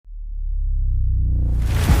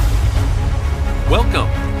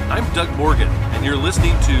Welcome. I'm Doug Morgan, and you're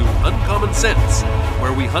listening to Uncommon Sense,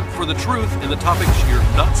 where we hunt for the truth in the topics you're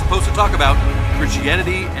not supposed to talk about,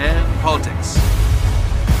 Christianity and politics.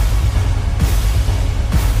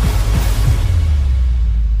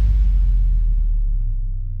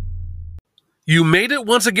 You made it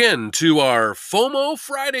once again to our FOMO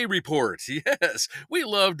Friday report. Yes, we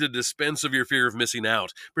love to dispense of your fear of missing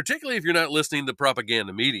out, particularly if you're not listening to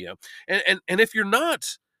propaganda media. And if you're not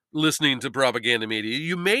listening to propaganda media,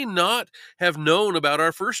 you may not have known about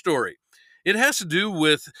our first story. It has to do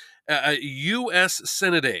with U.S.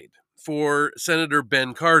 Senate aide for Senator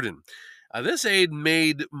Ben Cardin. This aide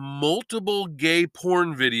made multiple gay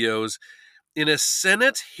porn videos in a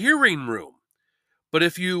Senate hearing room. But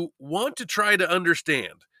if you want to try to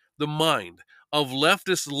understand the mind of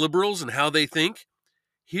leftist liberals and how they think,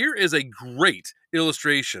 here is a great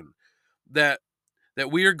illustration that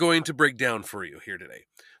we are going to break down for you here today.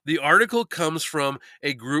 The article comes from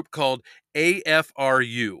a group called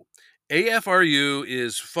AFRU. AFRU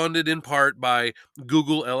is funded in part by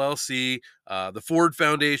Google LLC, the Ford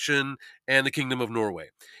Foundation, and the Kingdom of Norway.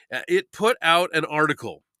 It put out an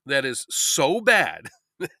article that is so bad,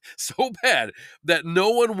 so bad that no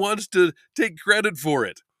one wants to take credit for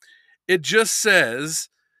it. It just says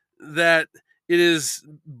that it is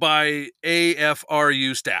by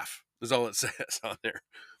AFRU staff, is all it says on there.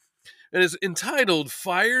 And it's entitled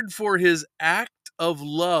Fired for His Act of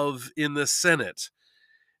Love in the Senate.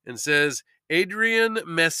 And says Adrian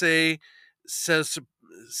Messe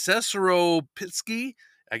Cesaropitsky,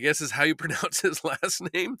 I guess is how you pronounce his last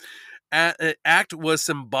name, act was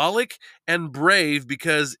symbolic and brave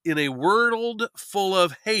because in a world full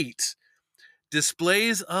of hate,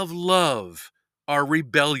 displays of love are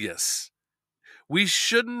rebellious. We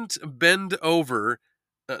shouldn't bend over,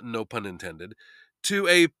 no pun intended, to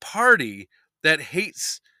a party that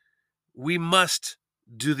hates. We must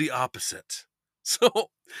do the opposite.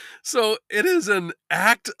 So it is an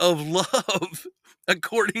act of love,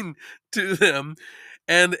 according to them,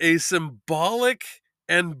 and a symbolic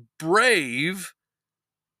and brave.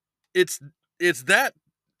 It's that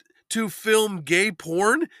to film gay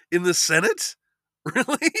porn in the Senate?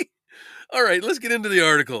 Really? All right, let's get into the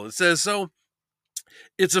article. It says, so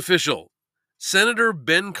it's official. Senator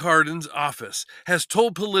Ben Cardin's office has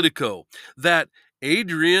told Politico that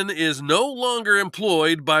Adrian is no longer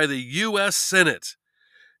employed by the U.S. Senate.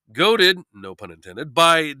 Goaded, no pun intended,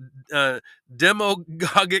 by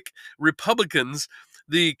demagogic Republicans,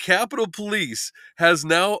 the Capitol Police has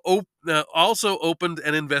now also opened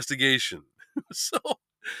an investigation. So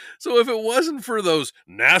if it wasn't for those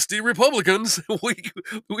nasty Republicans,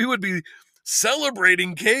 we would be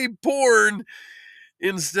celebrating gay porn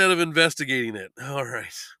instead of investigating it. All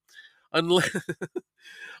right.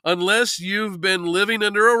 Unless you've been living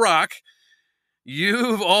under a rock,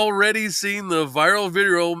 you've already seen the viral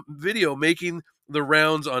video making the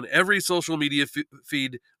rounds on every social media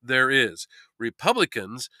feed there is.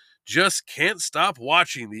 Republicans just can't stop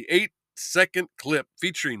watching the 8-second clip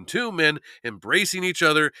featuring two men embracing each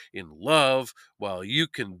other in love while you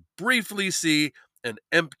can briefly see an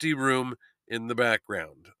empty room in the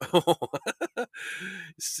background.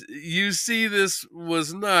 You see, this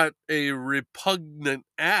was not a repugnant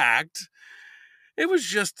act. It was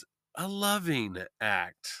just a loving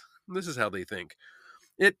act. This is how they think.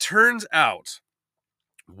 It turns out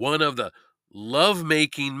one of the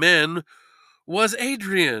love-making men was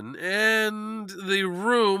Adrian, and the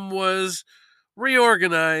room was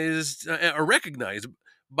reorganized or recognized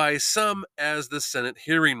by some as the Senate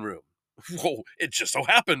hearing room. Whoa, it just so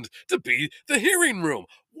happened to be the hearing room.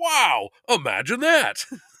 Wow, imagine that.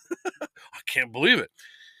 I can't believe it.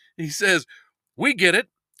 He says, we get it.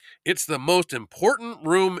 It's the most important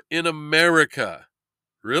room in America.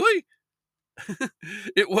 Really?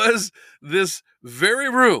 It was this very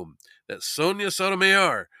room that Sonia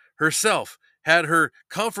Sotomayor herself had her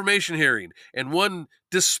confirmation hearing, and won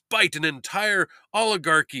despite an entire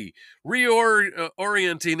oligarchy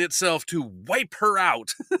reorienting itself to wipe her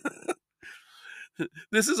out.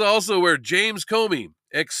 This is also where James Comey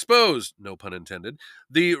exposed, no pun intended,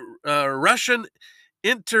 the Russian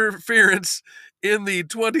interference in the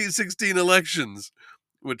 2016 elections,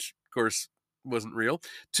 which, of course, wasn't real,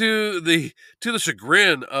 to the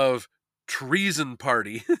chagrin of Treason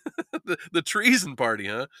Party. the Treason Party,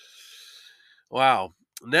 huh? Wow.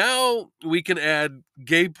 Now we can add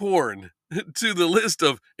gay porn to the list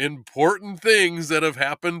of important things that have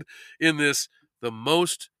happened in this, the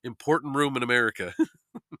most important room in America.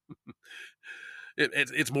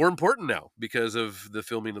 It's more important now because of the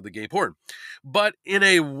filming of the gay porn. But in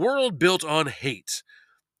a world built on hate,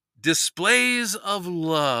 displays of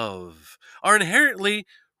love are inherently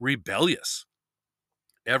rebellious.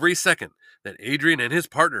 Every second that Adrian and his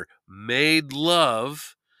partner made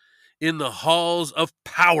love in the halls of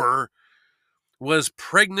power was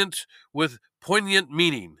pregnant with poignant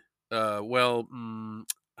meaning. I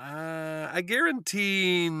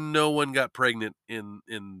guarantee no one got pregnant in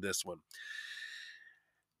this one.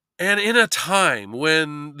 And in a time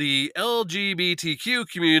when the LGBTQ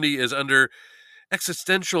community is under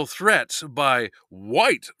existential threat by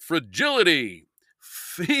white fragility,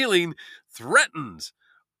 feeling threatened,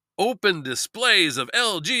 open displays of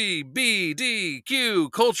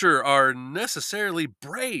LGBTQ culture are necessarily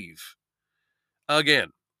brave.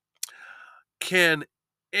 Again, can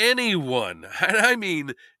anyone, and I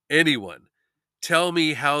mean anyone, tell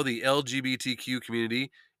me how the LGBTQ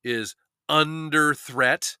community is under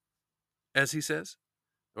threat, as he says?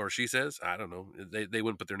 Or she says? I don't know. They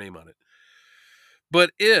wouldn't put their name on it.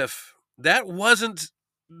 But if that wasn't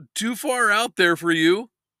too far out there for you,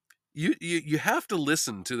 you have to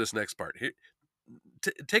listen to this next part. Here,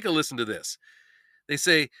 take a listen to this. They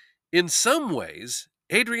say, in some ways,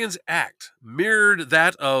 Adrian's act mirrored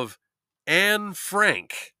that of Anne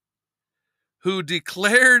Frank, who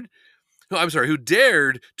who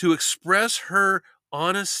dared to express her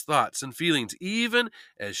honest thoughts and feelings, even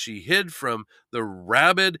as she hid from the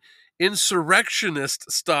rabid insurrectionist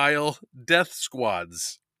style death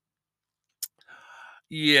squads.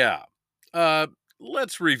 Yeah.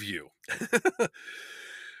 Let's review.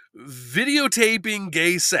 Videotaping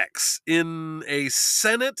gay sex in a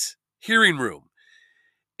Senate hearing room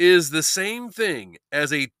is the same thing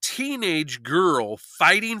as a teenage girl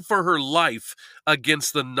fighting for her life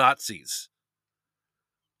against the Nazis.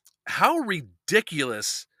 How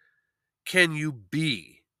ridiculous can you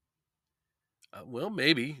be? Well,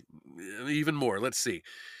 maybe even more. Let's see.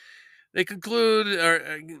 They conclude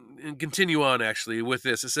and continue on actually with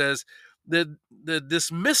this. It says that the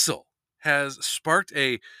dismissal has sparked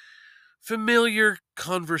a familiar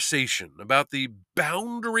conversation about the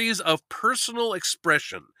boundaries of personal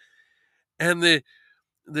expression and the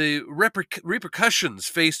repercussions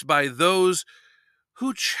faced by those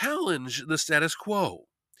who challenge the status quo.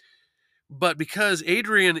 But because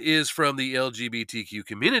Adrian is from the LGBTQ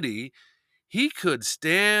community, he could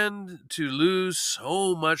stand to lose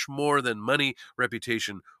so much more than money,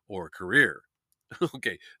 reputation, or career.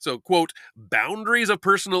 Okay, so, quote, boundaries of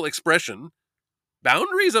personal expression.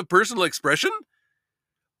 Boundaries of personal expression?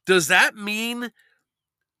 Does that mean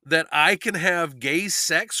that I can have gay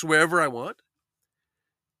sex wherever I want?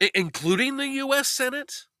 Including the U.S.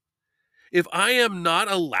 Senate? If I am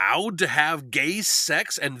not allowed to have gay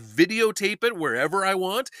sex and videotape it wherever I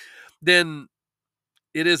want, then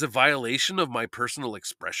it is a violation of my personal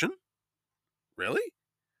expression? Really?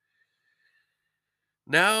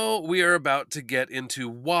 Now we are about to get into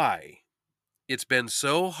why it's been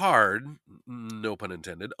so hard, no pun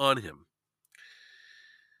intended, on him.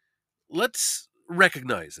 Let's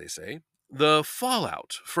recognize, they say, the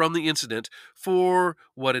fallout from the incident for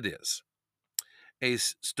what it is: a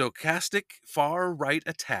stochastic far-right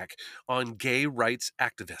attack on gay rights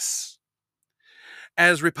activists.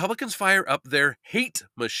 As Republicans fire up their hate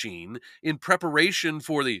machine in preparation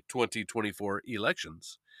for the 2024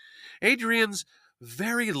 elections, Adrian's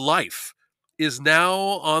very life is now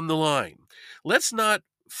on the line. Let's not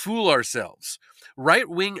fool ourselves.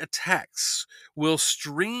 Right-wing attacks will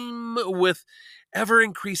stream with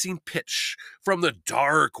ever-increasing pitch from the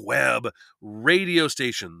dark web, radio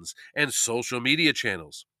stations, and social media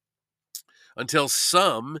channels, until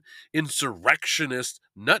some insurrectionist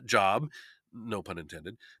nutjob, no pun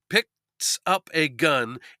intended, picks up a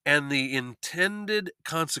gun and the intended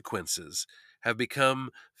consequences have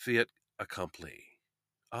become fait accompli.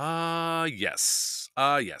 Yes.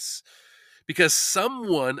 Yes. Because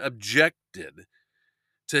someone objected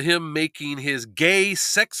to him making his gay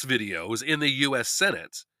sex videos in the U.S.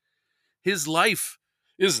 Senate, his life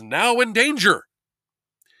is now in danger.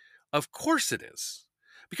 Of course it is.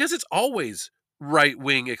 Because it's always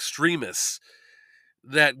right-wing extremists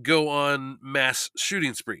that go on mass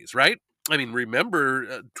shooting sprees, right? I mean,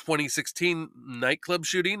 remember 2016 nightclub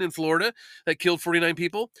shooting in Florida that killed 49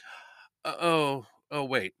 people?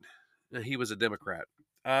 Wait. He was a Democrat.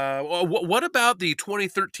 What about the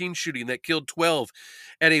 2013 shooting that killed 12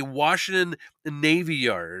 at a Washington Navy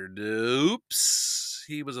yard? Oops,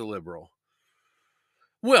 he was a liberal.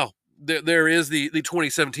 Well, there is the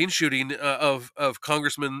 2017 shooting of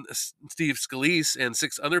Congressman Steve Scalise and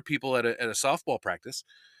 6 other people at a softball practice.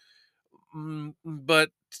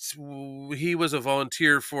 But he was a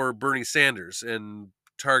volunteer for Bernie Sanders and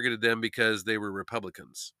targeted them because they were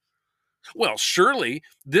Republicans. Well, surely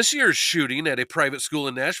this year's shooting at a private school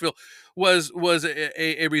in Nashville was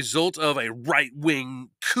a result of a right-wing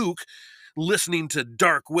kook listening to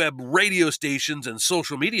dark web radio stations and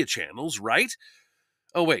social media channels, right?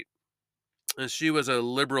 Oh wait, she was a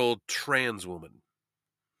liberal trans woman.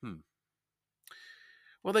 Hmm.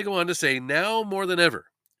 Well, they go on to say, now more than ever,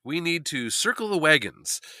 we need to circle the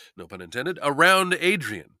wagons, no pun intended, around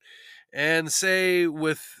Adrian and say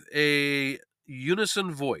with a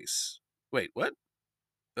unison voice. Wait, what?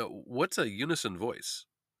 What's a unison voice?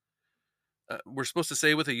 We're supposed to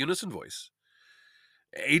say with a unison voice.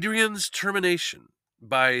 Adrian's termination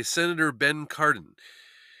by Senator Ben Cardin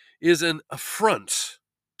is an affront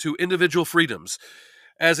to individual freedoms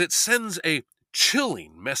as it sends a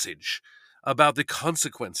chilling message about the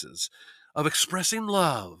consequences of expressing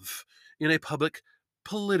love in a public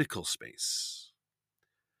political space.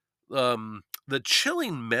 The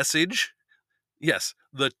chilling message, yes,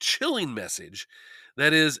 the chilling message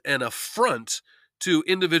that is an affront to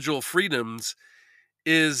individual freedoms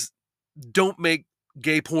is don't make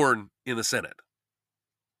gay porn in the Senate.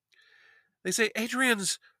 They say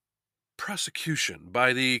Adrian's prosecution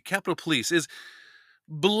by the Capitol Police is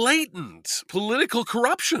blatant political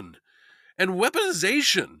corruption and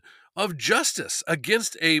weaponization of justice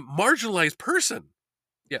against a marginalized person.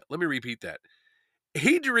 Yeah, let me repeat that.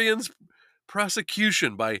 Adrian's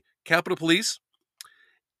prosecution by Capitol Police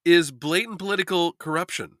is blatant political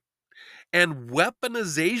corruption and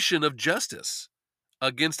weaponization of justice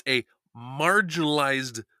against a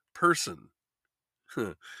marginalized person.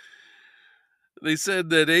 They said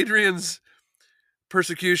that Adrian's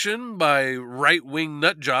persecution by right-wing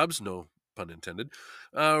nut jobs, no pun intended,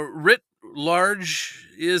 writ large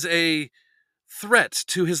is a threat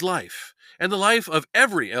to his life and the life of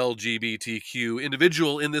every LGBTQ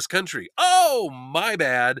individual in this country. Oh, my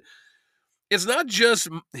bad. It's not just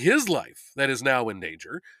his life that is now in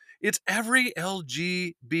danger. It's every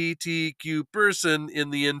LGBTQ person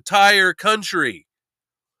in the entire country.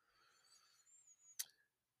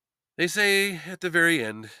 They say at the very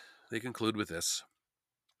end, they conclude with this.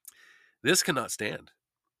 This cannot stand.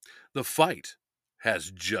 The fight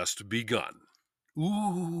has just begun.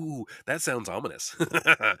 Ooh, that sounds ominous.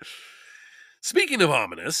 Speaking of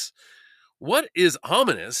ominous, what is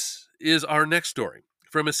ominous is our next story.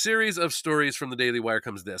 From a series of stories from the Daily Wire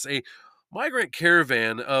comes this. A migrant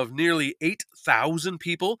caravan of nearly 8,000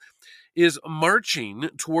 people is marching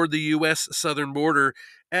toward the U.S. southern border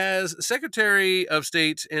as Secretary of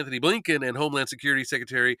State Anthony Blinken and Homeland Security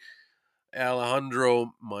Secretary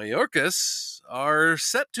Alejandro Mayorkas are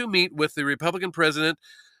set to meet with the Republican President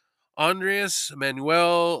Andres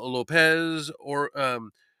Manuel Lopez or I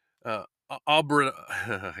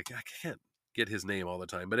can't get his name all the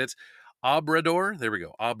time, but it's Obrador. There we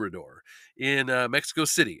go, Obrador in Mexico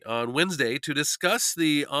City on Wednesday to discuss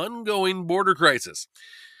the ongoing border crisis.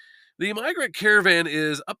 The migrant caravan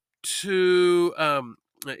is up to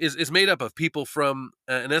is made up of people from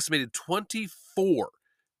an estimated 24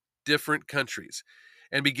 different countries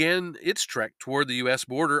and began its trek toward the U.S.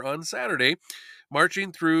 border on Saturday,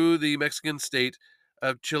 marching through the Mexican state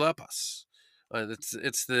of Chiapas.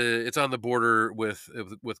 It's on the border with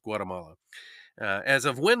Guatemala. As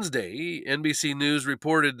of Wednesday, NBC News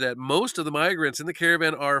reported that most of the migrants in the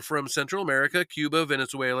caravan are from Central America, Cuba,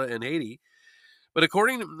 Venezuela, and Haiti. But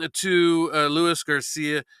according to Luis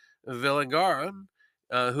Garcia Villagrán,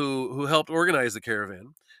 who helped organize the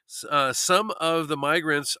caravan, some of the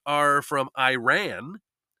migrants are from Iran,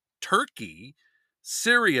 Turkey,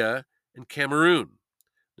 Syria, and Cameroon.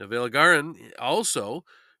 Now, Villagrán also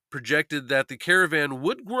projected that the caravan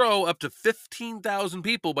would grow up to 15,000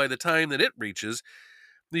 people by the time that it reaches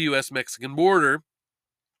the U.S.-Mexican border.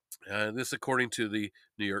 This according to the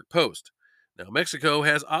New York Post. Now, Mexico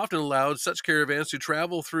has often allowed such caravans to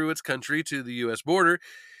travel through its country to the U.S. border,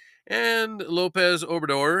 and Lopez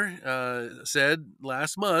Obrador said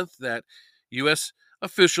last month that U.S.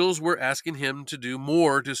 officials were asking him to do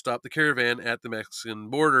more to stop the caravan at the Mexican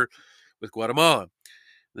border with Guatemala.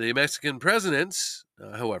 The Mexican president,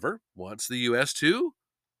 however, wants the U.S. to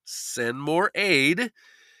send more aid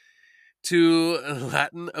to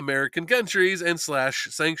Latin American countries and slash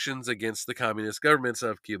sanctions against the communist governments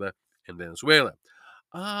of Cuba and Venezuela.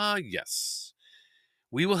 Yes.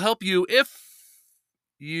 We will help you if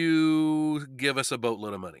you give us a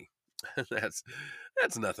boatload of money. that's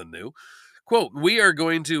nothing new. Quote, we are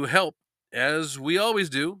going to help as we always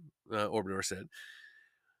do, Obrador said.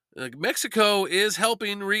 Mexico is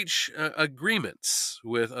helping reach agreements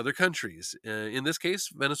with other countries, in this case,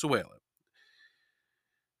 Venezuela.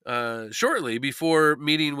 Shortly before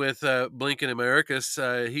meeting with Blinken and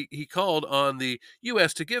Mayorkas, he called on the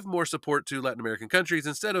U.S. to give more support to Latin American countries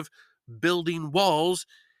instead of building walls,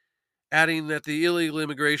 adding that the illegal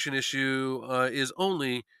immigration issue is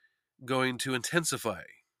only going to intensify.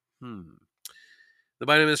 Hmm. The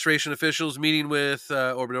Biden administration officials meeting with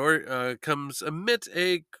Obrador comes amid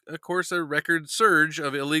of course, a record surge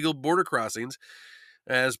of illegal border crossings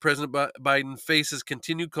as President Biden faces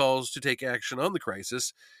continued calls to take action on the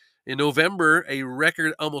crisis. In November, a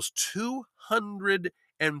record almost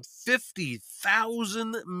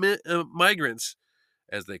 250,000 migrants,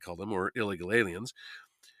 as they call them, or illegal aliens,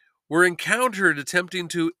 were encountered attempting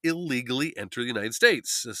to illegally enter the United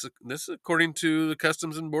States. This is according to the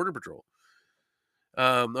Customs and Border Patrol.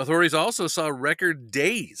 Authorities also saw record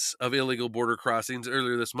days of illegal border crossings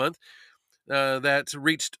earlier this month that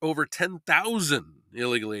reached over 10,000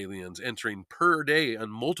 illegal aliens entering per day on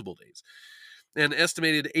multiple days. An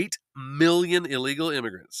estimated 8 million illegal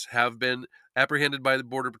immigrants have been apprehended by the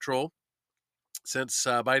Border Patrol since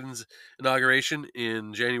Biden's inauguration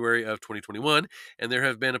in January of 2021, and there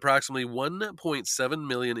have been approximately 1.7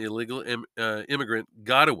 million illegal immigrant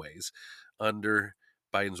gotaways under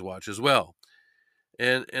Biden's watch as well.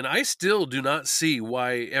 And I still do not see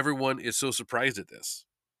why everyone is so surprised at this.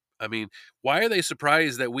 I mean, why are they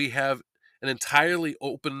surprised that we have an entirely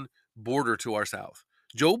open border to our south?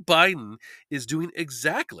 Joe Biden is doing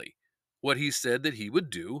exactly what he said that he would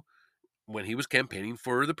do when he was campaigning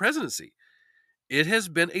for the presidency. It has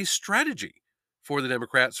been a strategy for the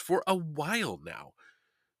Democrats for a while now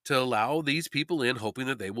to allow these people in, hoping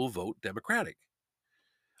that they will vote Democratic.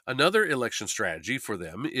 Another election strategy for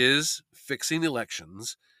them is fixing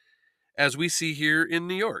elections, as we see here in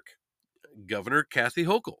New York. Governor Kathy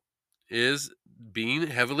Hochul is being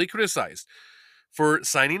heavily criticized for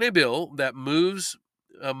signing a bill that moves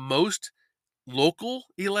most local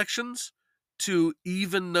elections to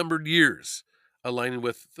even numbered years, aligning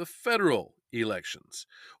with the federal elections.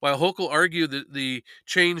 While Hochul argued that the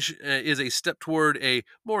change is a step toward a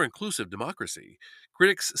more inclusive democracy,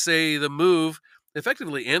 critics say the move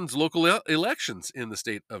effectively ends local elections in the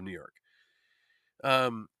state of New York.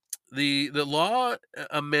 Um, the law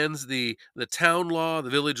amends the town law, the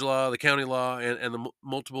village law, the county law, and the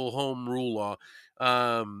multiple home rule law,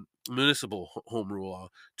 municipal home rule law,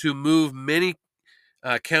 to move many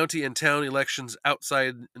county and town elections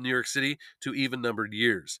outside New York City to even numbered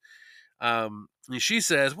years. She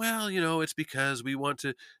says, well, it's because we want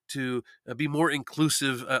to be more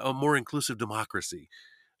inclusive, a more inclusive democracy.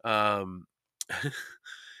 Um,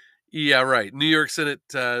 yeah, right. New York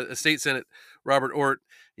State Senate Robert Ort,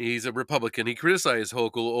 he's a Republican. He criticized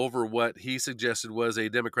Hochul over what he suggested was a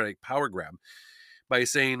Democratic power grab by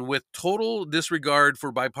saying, with total disregard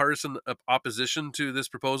for bipartisan opposition to this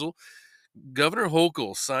proposal, Governor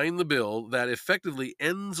Hochul signed the bill that effectively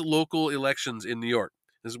ends local elections in New York.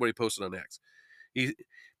 This is what he posted on X. He,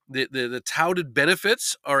 the touted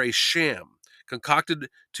benefits are a sham concocted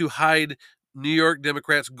to hide New York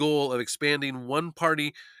Democrats' goal of expanding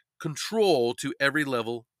one-party control to every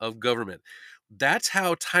level of government. That's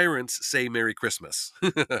how tyrants say Merry Christmas.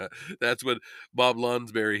 That's what Bob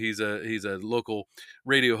Lonsberry, he's a local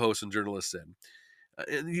radio host and journalist, said.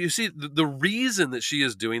 You see, the reason that she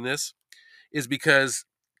is doing this is because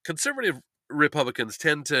conservative Republicans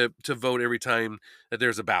tend to vote every time that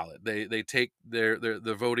there's a ballot. They take their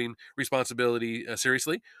voting responsibility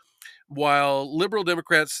seriously, while liberal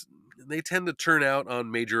Democrats, they tend to turn out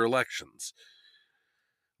on major elections.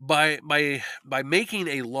 By making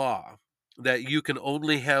a law that you can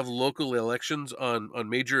only have local elections on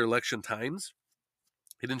major election times,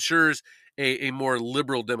 it ensures a more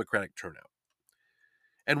liberal Democratic turnout.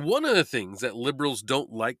 And one of the things that liberals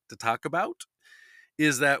don't like to talk about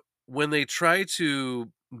is that when they try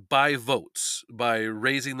to buy votes by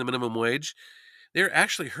raising the minimum wage, they're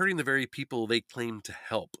actually hurting the very people they claim to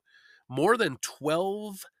help. More than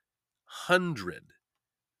 1,200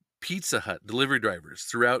 Pizza Hut delivery drivers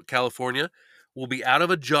throughout California will be out of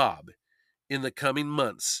a job in the coming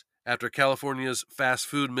months after California's fast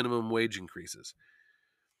food minimum wage increases.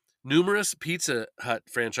 Numerous Pizza Hut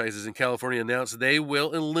franchises in California announced they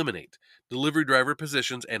will eliminate delivery driver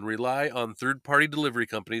positions and rely on third-party delivery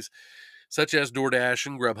companies such as DoorDash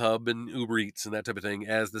and Grubhub and Uber Eats and that type of thing,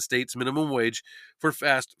 as the state's minimum wage for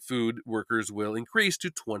fast food workers will increase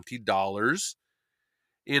to $20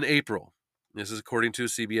 in April. This is according to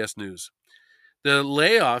CBS News. The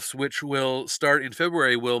layoffs, which will start in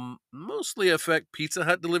February, will mostly affect Pizza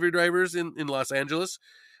Hut delivery drivers in Los Angeles,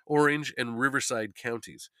 Orange, and Riverside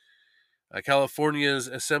counties. California's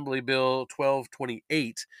Assembly Bill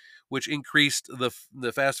 1228 which increased the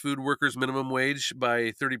fast food workers' minimum wage by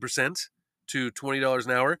 30% to $20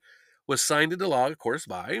 an hour, was signed into law, of course,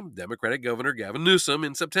 by Democratic Governor Gavin Newsom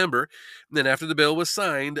in September. And then after the bill was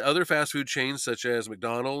signed, other fast food chains such as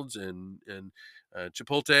McDonald's and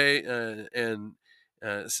Chipotle and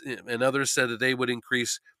others said that they would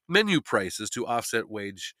increase menu prices to offset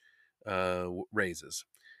wage raises.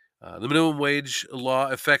 The minimum wage law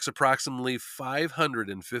affects approximately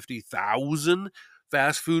 550,000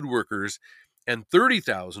 fast food workers and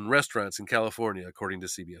 30,000 restaurants in California, according to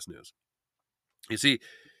CBS News. You see,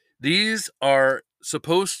 these are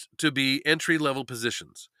supposed to be entry-level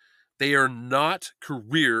positions. They are not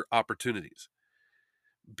career opportunities.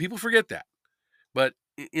 People forget that. But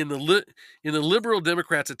in the liberal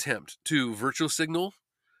Democrats' attempt to virtue signal,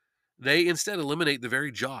 they instead eliminate the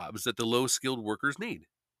very jobs that the low-skilled workers need.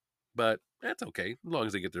 But that's okay, as long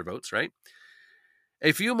as they get their votes, right?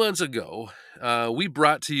 A few months ago, we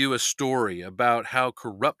brought to you a story about how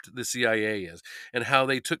corrupt the CIA is and how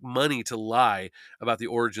they took money to lie about the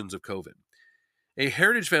origins of COVID. A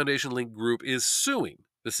Heritage Foundation linked group is suing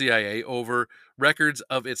the CIA over records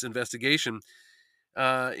of its investigation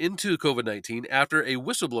into COVID-19 after a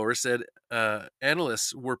whistleblower said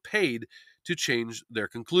analysts were paid to change their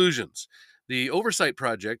conclusions. The Oversight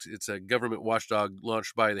Project, it's a government watchdog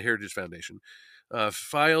launched by the Heritage Foundation,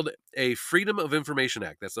 filed a Freedom of Information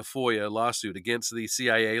Act, that's a FOIA lawsuit, against the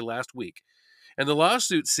CIA last week. And the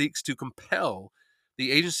lawsuit seeks to compel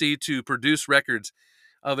the agency to produce records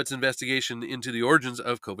of its investigation into the origins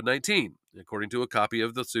of COVID-19, according to a copy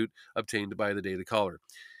of the suit obtained by the Daily Caller.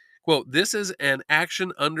 Quote, "This is an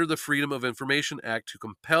action under the Freedom of Information Act to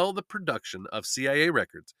compel the production of CIA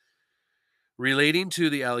records relating to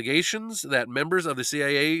the allegations that members of the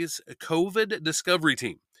CIA's COVID discovery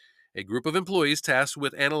team, a group of employees tasked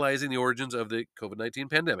with analyzing the origins of the COVID-19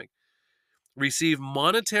 pandemic, receive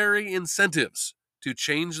monetary incentives to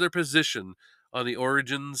change their position on the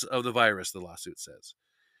origins of the virus," the lawsuit says.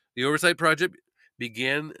 The Oversight Project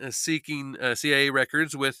began seeking CIA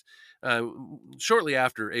records with shortly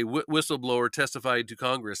after a whistleblower testified to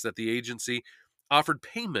Congress that the agency offered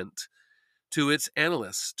payment to its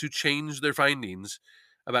analysts to change their findings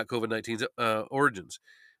about COVID-19's origins.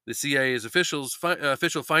 The CIA's official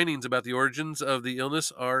findings about the origins of the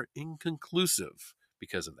illness are inconclusive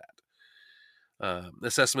because of that.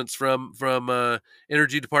 Assessments from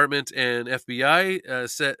Energy Department and FBI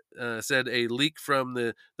said a leak from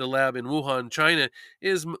the lab in Wuhan, China,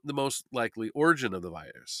 is the most likely origin of the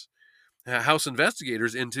virus. House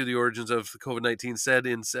investigators into the origins of COVID-19 said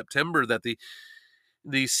in September that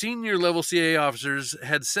the senior level CIA officers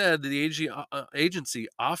had said the agency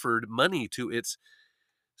offered money to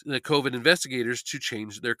the COVID investigators to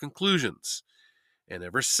change their conclusions. And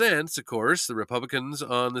ever since, of course, the Republicans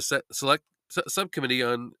on the select subcommittee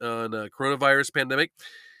on coronavirus pandemic,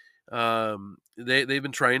 they've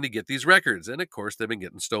been trying to get these records, and of course they've been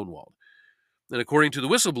getting stonewalled. And according to the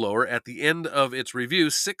whistleblower, at the end of its review,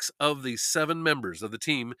 6 of the 7 members of the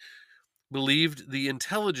team believed the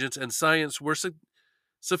intelligence and science were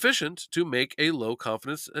sufficient to make a low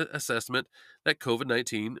confidence assessment that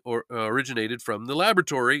COVID-19 originated from the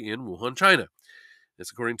laboratory in Wuhan, China.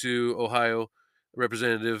 It's according to Ohio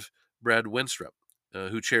Representative Brad Wenstrup,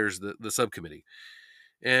 who chairs the subcommittee.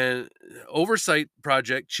 And Oversight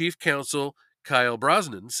Project Chief Counsel Kyle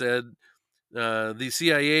Brosnan said the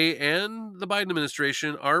CIA and the Biden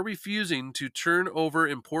administration are refusing to turn over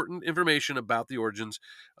important information about the origins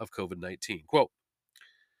of COVID-19. Quote,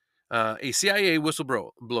 a CIA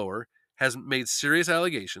whistleblower has made serious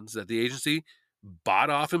allegations that the agency bought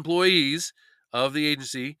off employees of the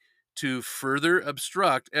agency to further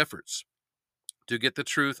obstruct efforts to get the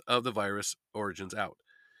truth of the virus origins out.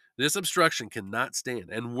 This obstruction cannot stand,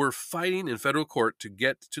 and we're fighting in federal court to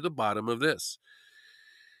get to the bottom of this.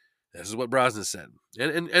 This is what Brosnan said,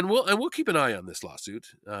 and we'll keep an eye on this lawsuit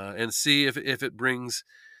and see if it brings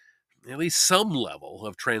at least some level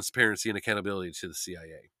of transparency and accountability to the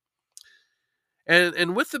CIA.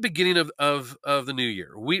 And with the beginning of the new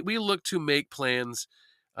year, we look to make plans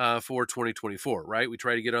for 2024, right? We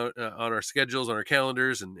try to get on our schedules, on our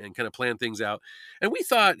calendars, and kind of plan things out. And we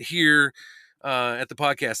thought here at the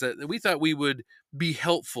podcast that we thought we would be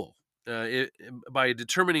helpful by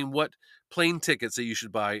determining what plane tickets that you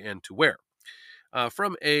should buy and to where.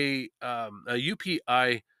 From a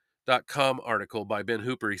UPI.com article by Ben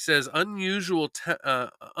Hooper, he says unusual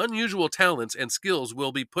talents and skills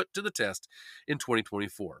will be put to the test in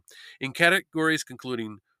 2024 in categories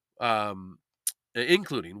including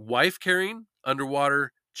wife carrying,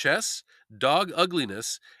 underwater chess, dog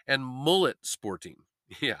ugliness, and mullet sporting.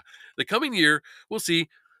 Yeah, the coming year will see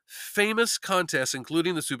famous contests,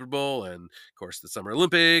 including the Super Bowl and, of course, the Summer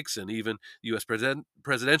Olympics and even the U.S.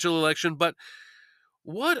 presidential election. But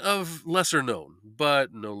what of lesser known,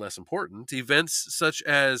 but no less important, events such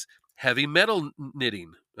as heavy metal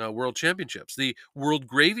knitting world championships, the World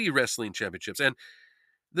Gravy Wrestling Championships, and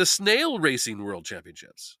the Snail Racing World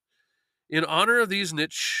Championships? In honor of these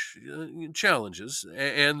niche challenges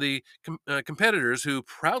and the competitors who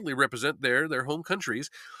proudly represent their home countries,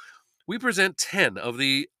 we present 10 of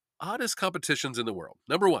the oddest competitions in the world.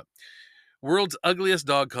 Number one, World's Ugliest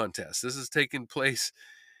Dog Contest. This is taking place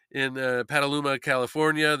in Petaluma,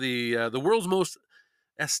 California. The world's most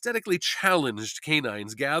aesthetically challenged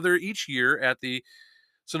canines gather each year at the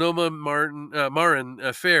Sonoma Marin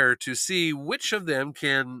Fair to see which of them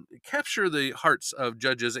can capture the hearts of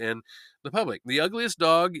judges and the public. The ugliest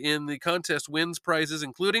dog in the contest wins prizes,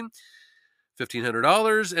 including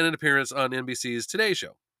 $1,500 and an appearance on NBC's Today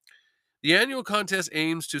Show. The annual contest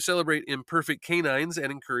aims to celebrate imperfect canines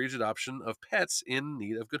and encourage adoption of pets in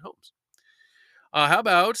need of good homes. How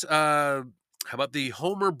about the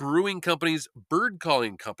Homer Brewing Company's bird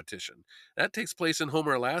calling competition? That takes place in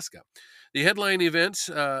Homer, Alaska. The headline event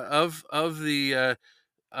of the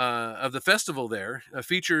festival there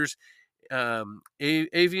features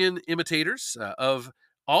avian imitators of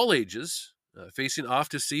all ages facing off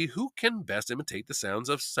to see who can best imitate the sounds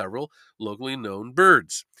of several locally known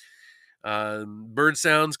birds. Bird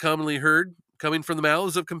sounds commonly heard coming from the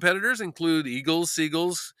mouths of competitors include eagles,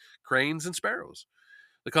 seagulls, cranes, and sparrows.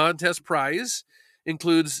 The contest prize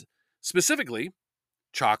includes specifically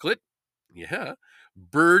chocolate, yeah,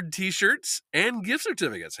 bird T-shirts, and gift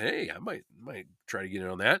certificates. Hey, I might try to get in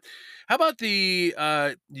on that. How about the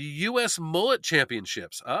U.S. Mullet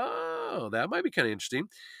Championships? Oh, that might be kind of interesting.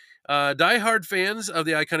 Die-hard fans of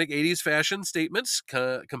the iconic 80s fashion statements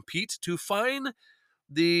compete to find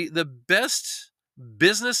the best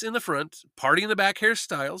business in the front, party in the back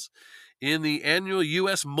hairstyles in the annual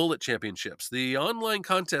U.S. Mullet Championships. The online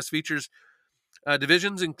contest features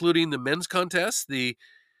divisions including the men's contest, the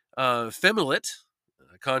Femillet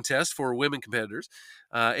contest for women competitors,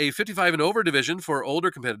 a 55 and over division for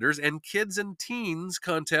older competitors, and kids and teens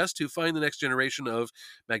contest to find the next generation of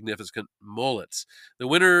magnificent mullets. The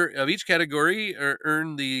winner of each category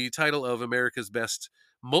earned the title of America's Best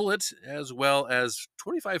Mullet, as well as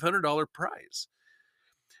 $2,500 prize.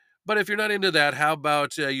 But if you're not into that, how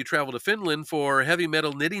about you travel to Finland for Heavy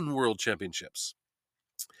Metal Knitting World Championships?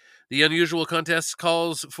 The unusual contest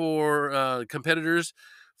calls for competitors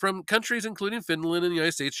from countries including Finland and the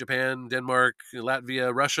United States, Japan, Denmark,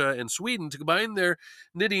 Latvia, Russia, and Sweden to combine their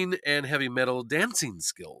knitting and heavy metal dancing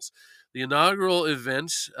skills. The inaugural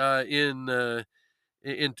event in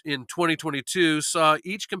 2022 saw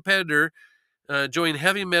each competitor join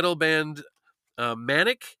heavy metal band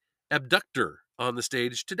Manic Abductor on the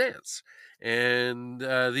stage to dance. And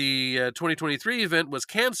the 2023 event was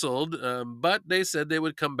canceled, but they said they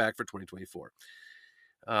would come back for 2024.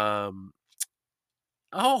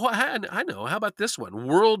 I know. How about this one?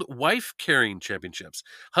 World Wife Carrying Championships.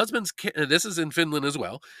 This is in Finland as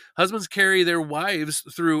well. Husbands carry their wives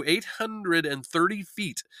through 830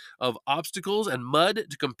 feet of obstacles and mud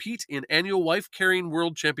to compete in annual wife carrying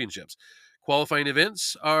world championships. Qualifying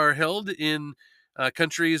events are held in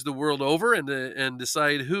countries the world over and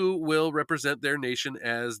decide who will represent their nation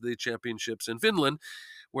as the championships in Finland,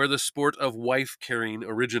 where the sport of wife carrying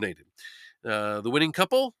originated. The winning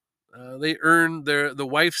couple, they earn the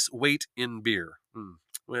wife's weight in beer.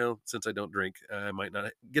 Well, since I don't drink, I might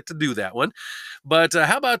not get to do that one. But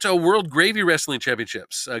how about World Gravy Wrestling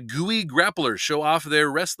Championships? Gooey grapplers show off their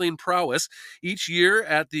wrestling prowess each year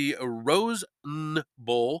at the Rosen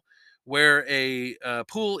Bowl, where a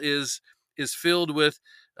pool is filled with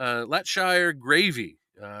Lancashire gravy,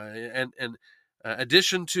 and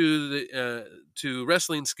addition to the to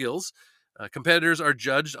wrestling skills. Competitors are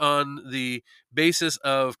judged on the basis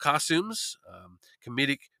of costumes,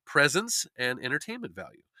 comedic presence, and entertainment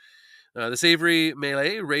value. The Savory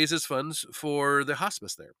Melee raises funds for the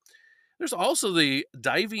hospice there. There's also the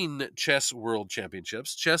Diving Chess World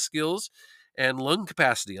Championships. Chess skills and lung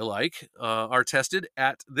capacity alike are tested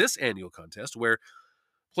at this annual contest, where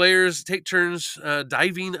players take turns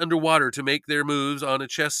diving underwater to make their moves on a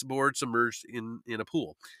chessboard submerged in a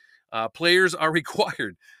pool. Players are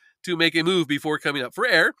required to make a move before coming up for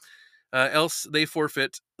air, else they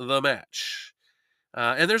forfeit the match.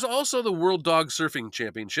 And there's also the World Dog Surfing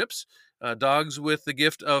Championships. Dogs with the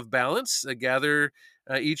gift of balance gather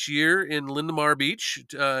each year in Lindemar Beach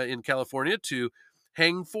in California to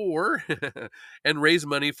hang for and raise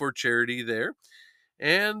money for charity there.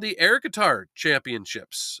 And the Air Guitar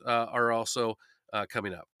Championships are also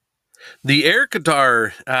coming up. The air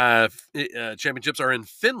guitar championships are in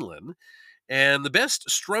Finland, and the best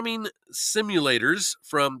strumming simulators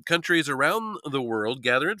from countries around the world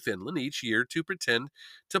gather in Finland each year to pretend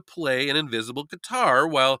to play an invisible guitar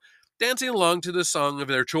while dancing along to the song of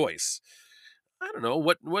their choice. I don't know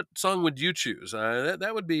what song would you choose?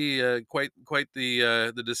 That would be quite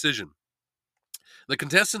the decision. The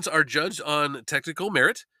contestants are judged on technical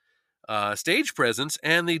merit, stage presence,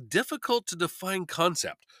 and the difficult to define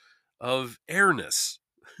concept of airness.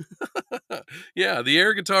 Yeah, the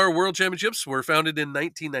Air Guitar World Championships were founded in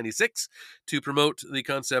 1996 to promote the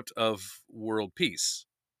concept of world peace.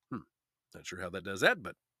 Not sure how that does that,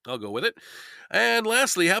 but I'll go with it. And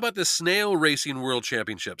lastly, how about the Snail Racing World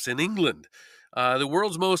Championships in England? The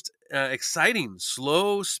world's most exciting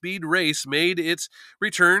slow speed race made its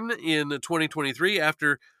return in 2023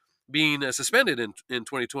 after being suspended in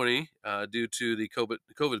 2020 due to the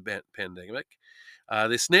COVID pandemic.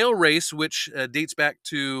 The snail race, which dates back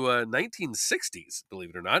to 1960s,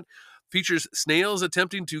 believe it or not, features snails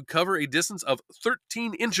attempting to cover a distance of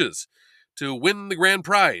 13 inches to win the grand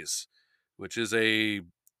prize, which is a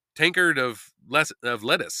tankard of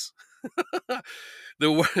lettuce.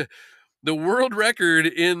 the The world record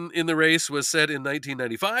in the race was set in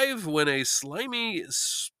 1995 when a slimy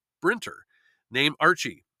sprinter named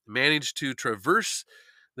Archie managed to traverse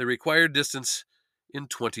the required distance in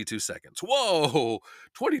 22 seconds. Whoa,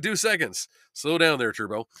 22 seconds. Slow down there,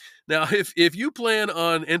 Turbo. Now, if you plan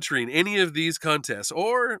on entering any of these contests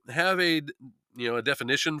or have a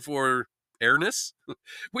definition for airness,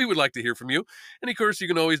 we would like to hear from you. And of course, you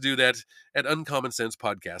can always do that at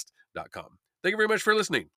uncommonsensepodcast.com. Thank you very much for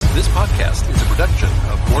listening. This podcast is a production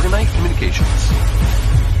of Morganite Communications.